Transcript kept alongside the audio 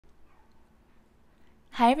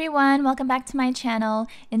Hi everyone, welcome back to my channel.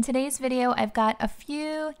 In today's video, I've got a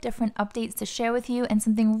few different updates to share with you and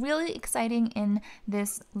something really exciting in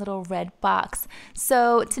this little red box.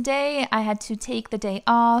 So today I had to take the day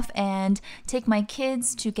off and take my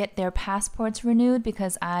kids to get their passports renewed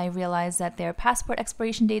because I realized that their passport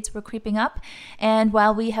expiration dates were creeping up. And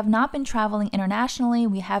while we have not been traveling internationally,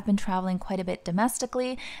 we have been traveling quite a bit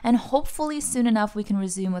domestically, and hopefully soon enough we can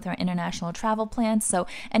resume with our international travel plans. So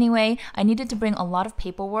anyway, I needed to bring a lot of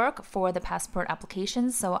paperwork for the passport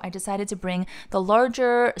applications, so I decided to bring the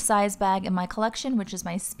larger size bag in my collection, which is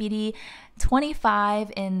my Speedy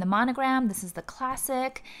 25 in the monogram. This is the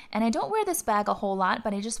classic, and I don't wear this bag a whole lot,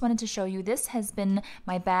 but I just wanted to show you this has been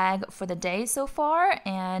my bag for the day so far,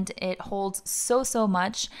 and it holds so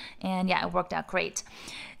much, and yeah, it worked out great.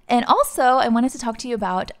 And also, I wanted to talk to you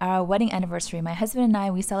about our wedding anniversary. My husband and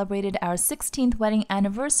I, we celebrated our 16th wedding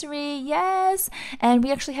anniversary, yes! And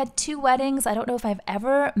we actually had two weddings. I don't know if I've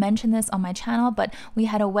ever mentioned this on my channel, but we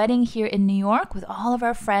had a wedding here in New York with all of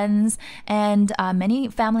our friends and many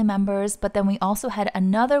family members, but then we also had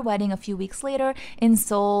another wedding a few weeks later in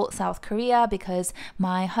Seoul, South Korea, because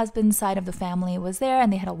my husband's side of the family was there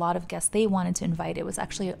and they had a lot of guests they wanted to invite. It was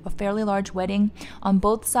actually a fairly large wedding on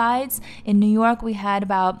both sides. In New York, we had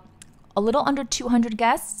about a little under 200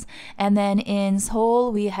 guests, and then in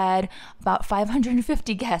Seoul we had about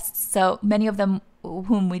 550 guests, so many of them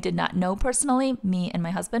whom we did not know personally, me and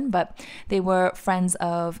my husband, but they were friends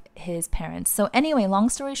of his parents. So anyway, long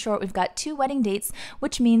story short, we've got two wedding dates,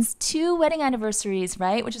 which means two wedding anniversaries,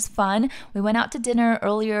 right? Which is fun. We went out to dinner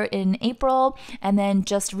earlier in April, and then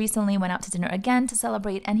just recently went out to dinner again to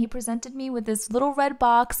celebrate, and he presented me with this little red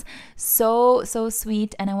box. So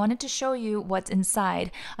sweet, and I wanted to show you what's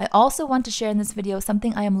inside. I also want to share in this video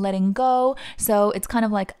something I am letting go, so it's kind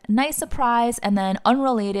of like a nice surprise and then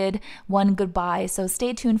unrelated one goodbye. So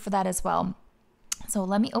stay tuned for that as well. So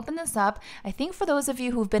let me open this up. I think for those of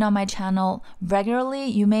you who've been on my channel regularly,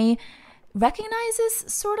 you may recognize this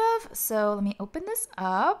sort of. So let me open this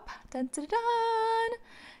up. Dun, dun, dun.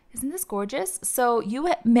 Isn't this gorgeous? So you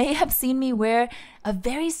may have seen me wear a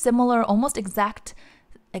very similar, almost exact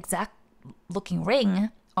looking ring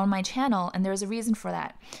on my channel, and there's a reason for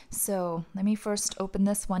that. So let me first open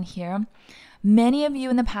this one here. Many of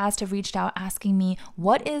you in the past have reached out asking me,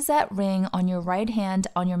 what is that ring on your right hand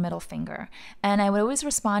on your middle finger? And I would always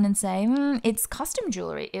respond and say, it's custom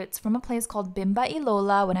jewelry. It's from a place called Bimba y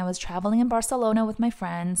Lola when I was traveling in Barcelona with my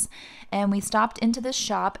friends. And we stopped into this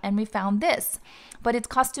shop and we found this. But it's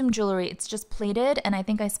custom jewelry. It's just plated, and I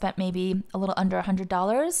think I spent maybe a little under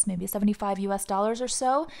 $100, maybe 75 US dollars or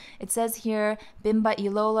so. It says here, Bimba y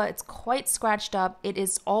Lola. It's quite scratched up. It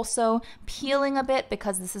is also peeling a bit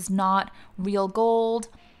because this is not real gold.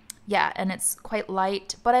 Yeah, and it's quite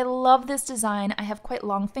light, but I love this design. I have quite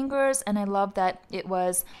long fingers, and I love that it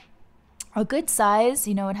was a good size.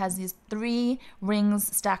 You know, it has these 3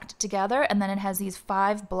 rings stacked together, and then it has these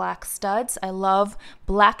 5 black studs. I love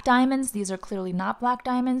black diamonds. These are clearly not black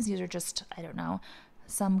diamonds. These are just, I don't know,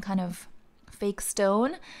 some kind of fake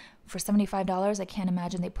stone. For $75, I can't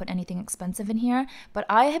imagine they put anything expensive in here. But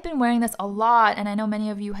I have been wearing this a lot, and I know many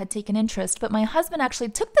of you had taken interest, but my husband actually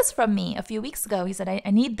took this from me a few weeks ago. He said, I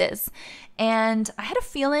need this. And I had a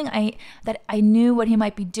feeling that I knew what he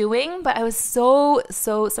might be doing, but I was so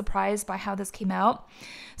surprised by how this came out.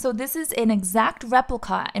 So this is an exact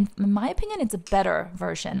replica, and in my opinion, it's a better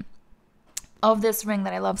version of this ring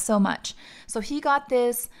that I love so much. So he got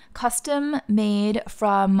this custom made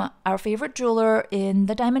from our favorite jeweler in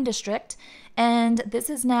the Diamond District, and this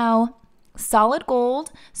is now solid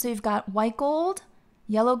gold. So you've got white gold,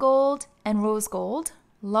 yellow gold, and rose gold.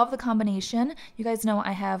 Love the combination. You guys know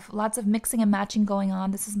I have lots of mixing and matching going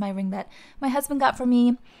on. This is my ring that my husband got for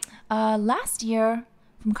me last year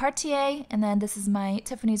from Cartier, and then this is my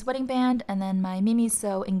Tiffany's wedding band, and then my Mimi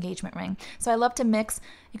So engagement ring. So I love to mix.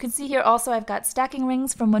 You can see here also I've got stacking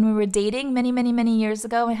rings from when we were dating many years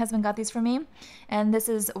ago. My husband got these for me, and this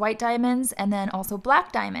is white diamonds and then also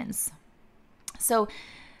black diamonds. So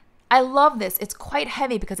I love this. It's quite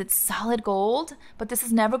heavy because it's solid gold, but this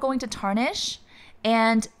is never going to tarnish.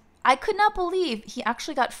 And I could not believe he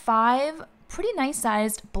actually got 5 pretty nice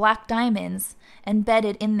sized black diamonds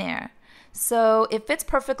embedded in there. So it fits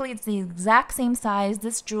perfectly. It's the exact same size.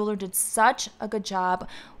 This jeweler did such a good job.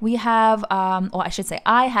 We have, I should say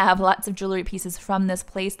I have lots of jewelry pieces from this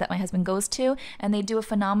place that my husband goes to, and they do a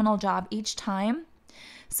phenomenal job each time.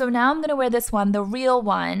 So now I'm going to wear this one, the real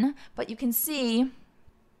one, but you can see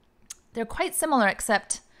they're quite similar,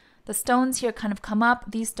 except the stones here kind of come up.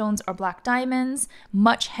 These stones are black diamonds,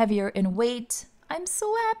 much heavier in weight. I'm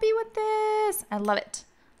so happy with this. I love it.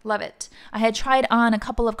 Love it. I had tried on a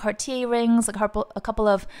couple of Cartier rings, a couple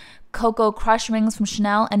of Coco Crush rings from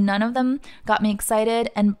Chanel, and none of them got me excited.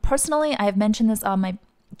 And personally, I have mentioned this on my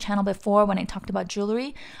channel before when I talked about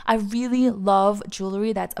jewelry. I really love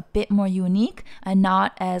jewelry that's a bit more unique and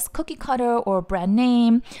not as cookie cutter or brand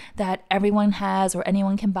name that everyone has or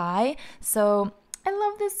anyone can buy. So I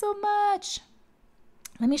love this so much.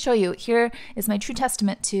 Let me show you. Here is my true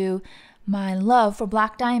testament to my love for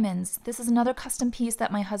black diamonds. This is another custom piece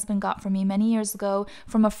that my husband got for me many years ago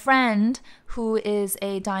from a friend who is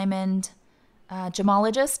a diamond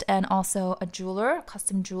gemologist and also a jeweler,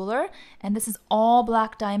 custom jeweler. And this is all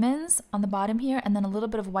black diamonds on the bottom here, and then a little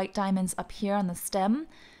bit of white diamonds up here on the stem.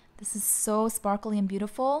 This is so sparkly and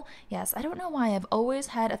beautiful. Yes, I don't know why. I've always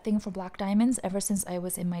had a thing for black diamonds ever since I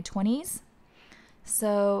was in my 20s.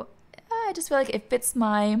 So I just feel like it fits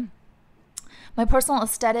my personal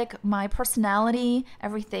aesthetic, my personality,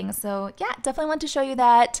 everything. So yeah, definitely want to show you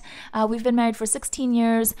that. We've been married for 16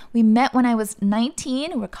 years. We met when I was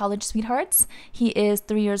 19. We're college sweethearts. He is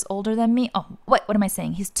 3 years older than me. Oh, what am I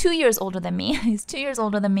saying? He's 2 years older than me. He's 2 years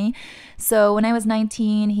older than me. So when I was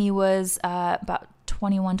 19, he was about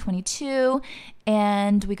 21, 22,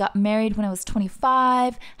 and we got married when I was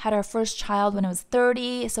 25, had our first child when I was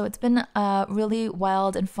 30. So it's been a really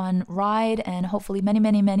wild and fun ride, and hopefully many,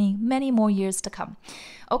 many, many, many more years to come.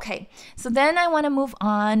 Okay, so then I want to move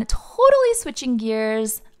on, totally switching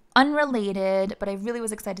gears, unrelated, but I really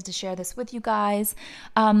was excited to share this with you guys.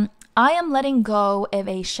 I am letting go of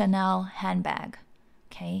a Chanel handbag.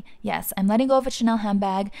 Okay, yes, I'm letting go of a Chanel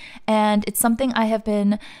handbag, and it's something I have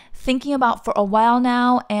been thinking about for a while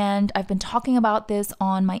now, and I've been talking about this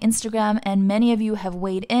on my Instagram, and many of you have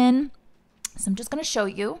weighed in. So I'm just going to show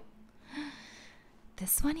you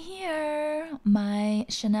this one here, my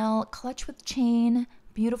Chanel clutch with chain,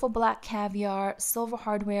 beautiful black caviar, silver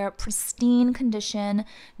hardware, pristine condition,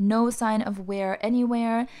 no sign of wear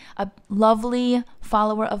anywhere. A lovely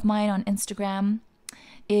follower of mine on Instagram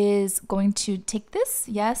is going to take this.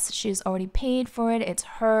 Yes, she's already paid for it. It's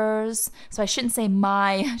hers. So I shouldn't say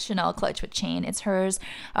my Chanel clutch with chain. It's hers.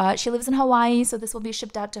 She lives in Hawaii, so this will be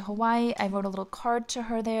shipped out to Hawaii. I wrote a little card to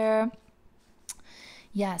her there.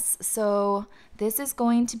 Yes, so this is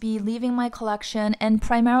going to be leaving my collection, and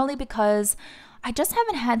primarily because I just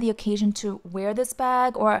haven't had the occasion to wear this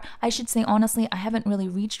bag, or I should say, honestly, I haven't really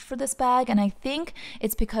reached for this bag. And I think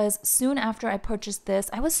it's because soon after I purchased this,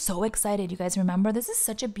 I was so excited. You guys remember? This is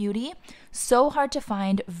such a beauty, so hard to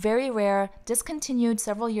find, very rare, discontinued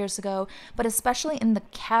several years ago, but especially in the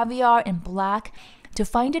caviar and black, to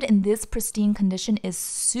find it in this pristine condition is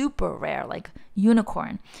super rare, like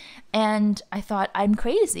unicorn. And I thought, I'm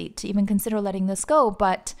crazy to even consider letting this go,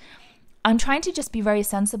 but I'm trying to just be very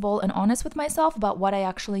sensible and honest with myself about what I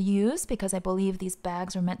actually use, because I believe these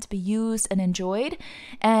bags are meant to be used and enjoyed.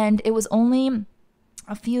 And it was only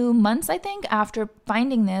a few months, I think, after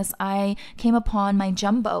finding this, I came upon my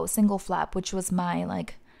jumbo single flap, which was my,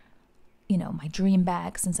 like, you know, my dream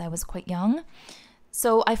bag since I was quite young.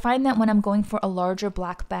 So I find that when I'm going for a larger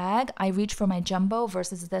black bag, I reach for my jumbo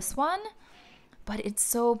versus this one. But it's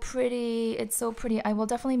so pretty. It's so pretty. I will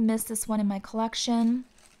definitely miss this one in my collection.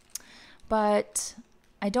 But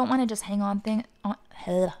I don't want to just hang on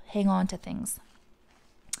to things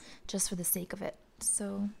just for the sake of it.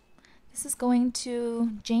 So this is going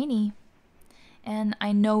to Janie, and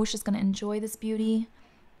I know she's going to enjoy this beauty,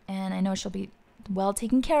 and I know she'll be well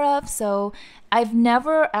taken care of. So I've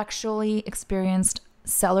never actually experienced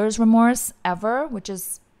seller's remorse ever, which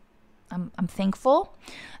is I'm thankful.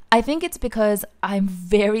 I think it's because I'm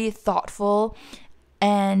very thoughtful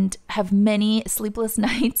and have many sleepless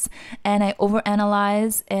nights, and I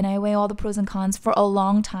overanalyze and I weigh all the pros and cons for a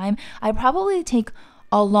long time. I probably take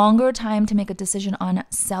a longer time to make a decision on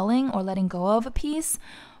selling or letting go of a piece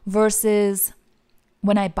versus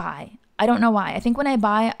when I buy. I don't know why. I think when I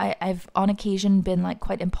buy, I've on occasion been like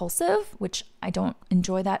quite impulsive, which I don't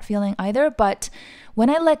enjoy that feeling either. But when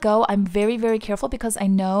I let go, I'm very, very careful, because I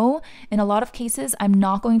know in a lot of cases I'm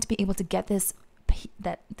not going to be able to get this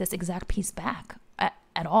exact piece back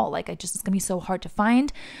at all. Like, it's gonna be so hard to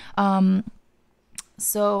find.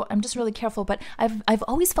 So I'm just really careful, but I've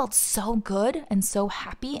always felt so good and so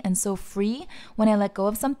happy and so free when I let go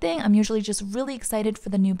of something. I'm usually just really excited for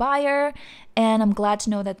the new buyer, and I'm glad to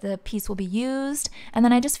know that the piece will be used. And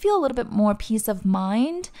then I just feel a little bit more peace of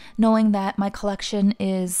mind knowing that my collection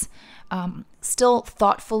is still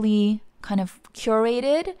thoughtfully kind of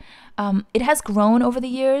curated. It has grown over the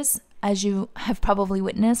years, as you have probably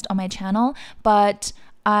witnessed on my channel, but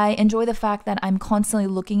I enjoy the fact that I'm constantly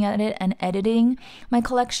looking at it and editing my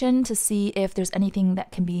collection to see if there's anything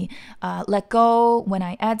that can be let go when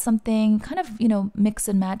I add something, kind of, you know, mix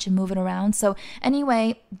and match and move it around. So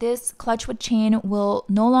anyway, this clutchwood chain will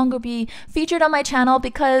no longer be featured on my channel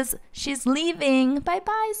because she's leaving.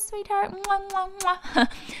 Bye-bye, sweetheart. Mwah, mwah,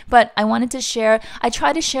 mwah. But I wanted to share, I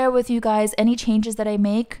try to share with you guys any changes that I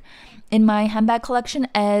make in my handbag collection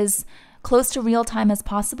as close to real time as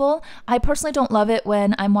possible. I personally don't love it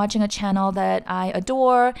when I'm watching a channel that I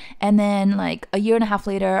adore and then like a year and a half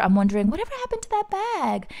later I'm wondering whatever happened to that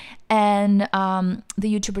bag, and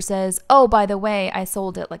the YouTuber says, oh, by the way, I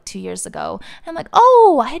sold it like 2 years ago. And I'm like,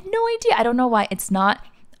 oh, I had no idea. I don't know why. It's not,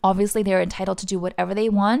 obviously they're entitled to do whatever they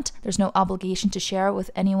want. There's no obligation to share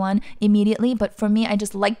with anyone immediately, but for me, I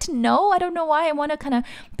just like to know. I don't know why. I want to kind of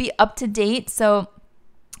be up to date. So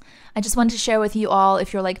I just wanted to share with you all,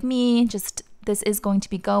 if you're like me, just this is going to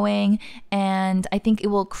be going, and I think it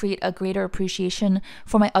will create a greater appreciation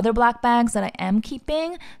for my other black bags that I am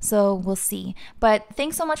keeping, so we'll see. But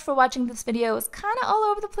thanks so much for watching this video. It's kind of all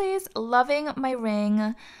over the place. Loving my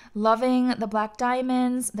ring, loving the black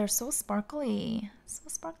diamonds. They're so sparkly. So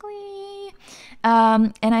sparkly.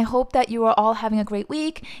 And I hope that you are all having a great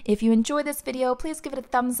week. If you enjoyed this video, please give it a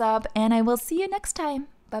thumbs up, and I will see you next time.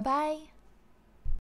 Bye-bye.